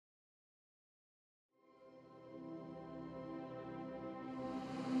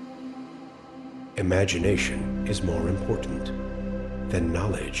Imagination is more important than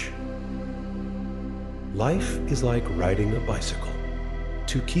knowledge. Life is like riding a bicycle.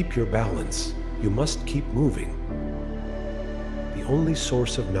 To keep your balance, you must keep moving. The only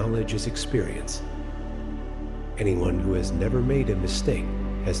source of knowledge is experience. Anyone who has never made a mistake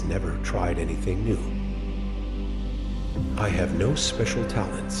has never tried anything new. I have no special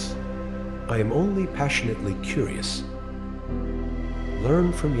talents. I am only passionately curious.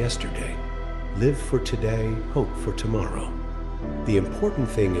 Learn from yesterday. Live for today, hope for tomorrow. The important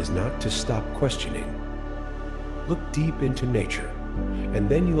thing is not to stop questioning. Look deep into nature, and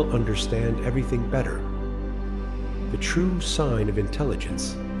then you will understand everything better. The true sign of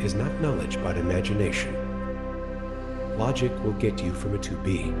intelligence is not knowledge but imagination. Logic will get you from A to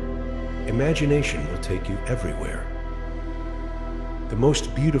B. Imagination will take you everywhere. The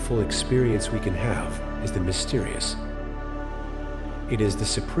most beautiful experience we can have is the mysterious. It is the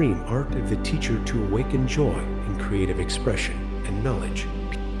supreme art of the teacher to awaken joy in creative expression and knowledge.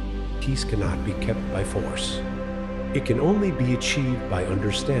 Peace cannot be kept by force. It can only be achieved by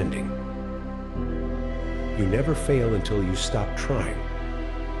understanding. You never fail until you stop trying.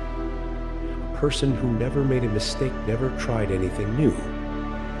 A person who never made a mistake never tried anything new.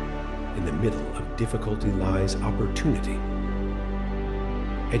 In the middle of difficulty lies opportunity.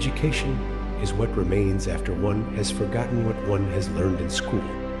 Education is what remains after one has forgotten what one has learned in school.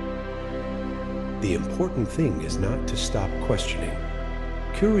 The important thing is not to stop questioning.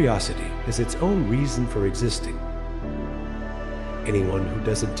 Curiosity has its own reason for existing. Anyone who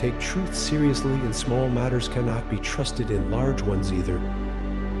doesn't take truth seriously in small matters cannot be trusted in large ones either.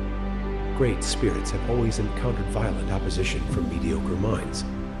 Great spirits have always encountered violent opposition from mediocre minds.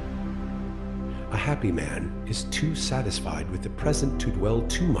 A happy man is too satisfied with the present to dwell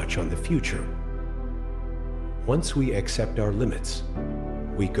too much on the future. Once we accept our limits,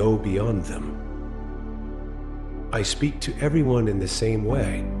 we go beyond them. I speak to everyone in the same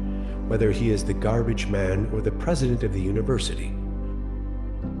way, whether he is the garbage man or the president of the university.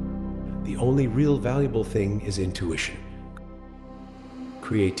 The only real valuable thing is intuition.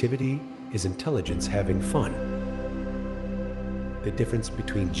 Creativity is intelligence having fun. The difference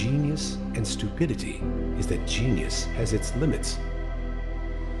between genius and stupidity is that genius has its limits.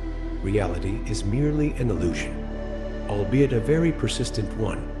 Reality is merely an illusion, albeit a very persistent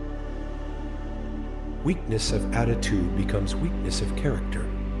one. Weakness of attitude becomes weakness of character.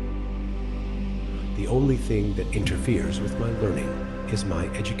 The only thing that interferes with my learning is my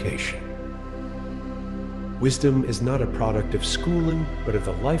education. Wisdom is not a product of schooling, but of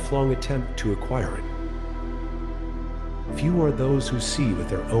the lifelong attempt to acquire it. Few are those who see with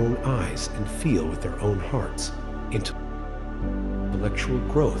their own eyes and feel with their own hearts. Intellectual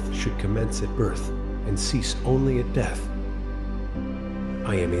growth should commence at birth and cease only at death.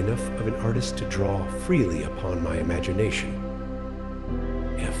 I am enough of an artist to draw freely upon my imagination.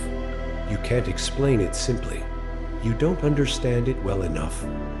 If you can't explain it simply, you don't understand it well enough.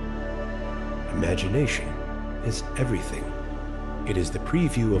 Imagination is everything. It is the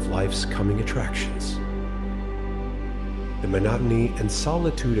preview of life's coming attractions. The monotony and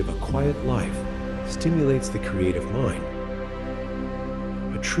solitude of a quiet life stimulates the creative mind.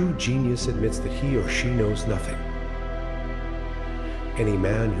 A true genius admits that he or she knows nothing. Any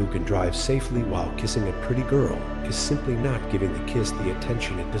man who can drive safely while kissing a pretty girl is simply not giving the kiss the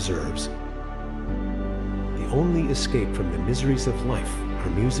attention it deserves. The only escape from the miseries of life are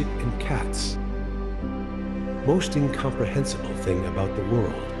music and cats. Most incomprehensible thing about the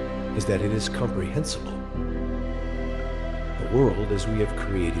world is that it is comprehensible. The world as we have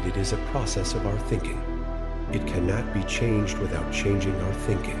created it is a process of our thinking. It cannot be changed without changing our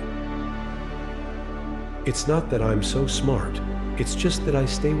thinking. It's not that I'm so smart, it's just that I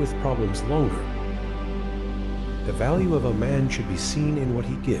stay with problems longer. The value of a man should be seen in what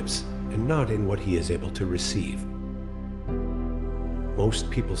he gives and not in what he is able to receive. Most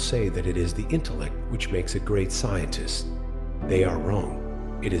people say that it is the intellect which makes a great scientist. They are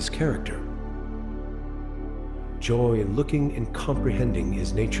wrong. It is character. Joy in looking and comprehending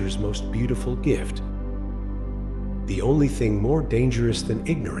is nature's most beautiful gift. The only thing more dangerous than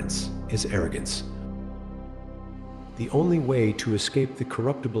ignorance is arrogance. The only way to escape the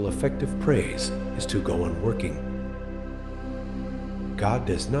corruptible effect of praise is to go on working. God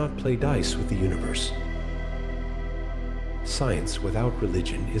does not play dice with the universe. Science without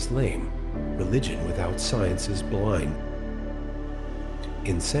religion is lame. Religion without science is blind.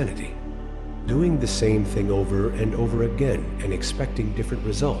 Insanity. Doing the same thing over and over again and expecting different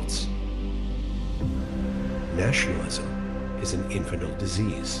results. Nationalism is an infernal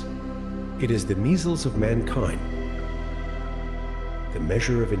disease. It is the measles of mankind. The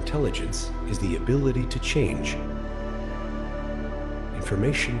measure of intelligence is the ability to change.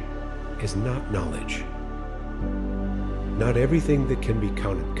 Information is not knowledge. Not everything that can be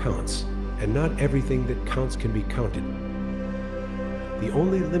counted counts, and not everything that counts can be counted. The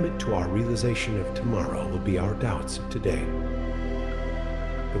only limit to our realization of tomorrow will be our doubts of today.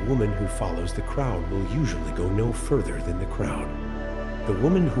 The woman who follows the crowd will usually go no further than the crowd. The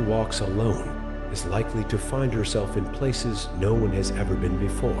woman who walks alone is likely to find herself in places no one has ever been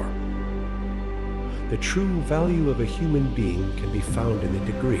before. The true value of a human being can be found in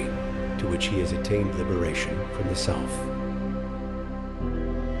the degree to which he has attained liberation from the self.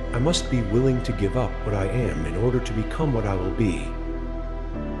 I must be willing to give up what I am in order to become what I will be.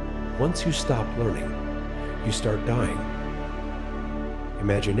 Once you stop learning, you start dying.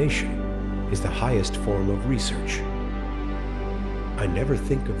 Imagination is the highest form of research. I never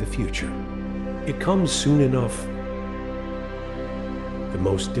think of the future. It comes soon enough. The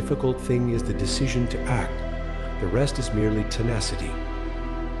most difficult thing is the decision to act. The rest is merely tenacity.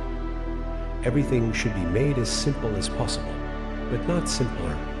 Everything should be made as simple as possible, but not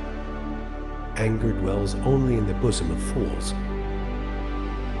simpler. Anger dwells only in the bosom of fools.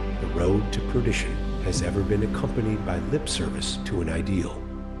 The road to perdition has ever been accompanied by lip service to an ideal.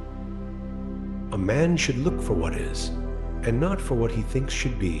 A man should look for what is, and not for what he thinks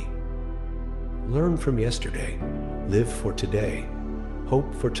should be. Learn from yesterday, live for today,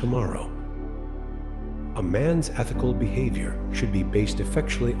 hope for tomorrow. A man's ethical behavior should be based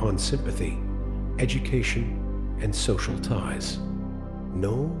effectually on sympathy, education, and social ties.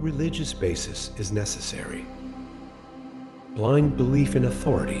 No religious basis is necessary. Blind belief in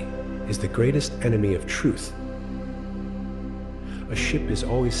authority is the greatest enemy of truth. A ship is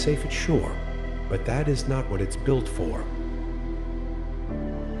always safe at shore, but that is not what it's built for.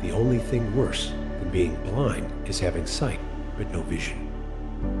 The only thing worse than being blind is having sight, but no vision.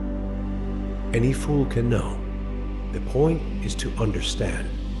 Any fool can know. The point is to understand.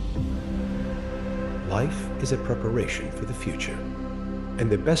 Life is a preparation for the future, and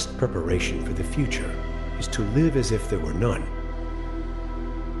the best preparation for the future is to live as if there were none.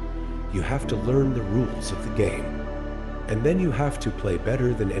 You have to learn the rules of the game, and then you have to play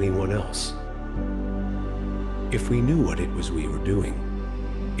better than anyone else. If we knew what it was we were doing,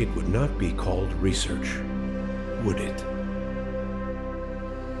 it would not be called research, would it?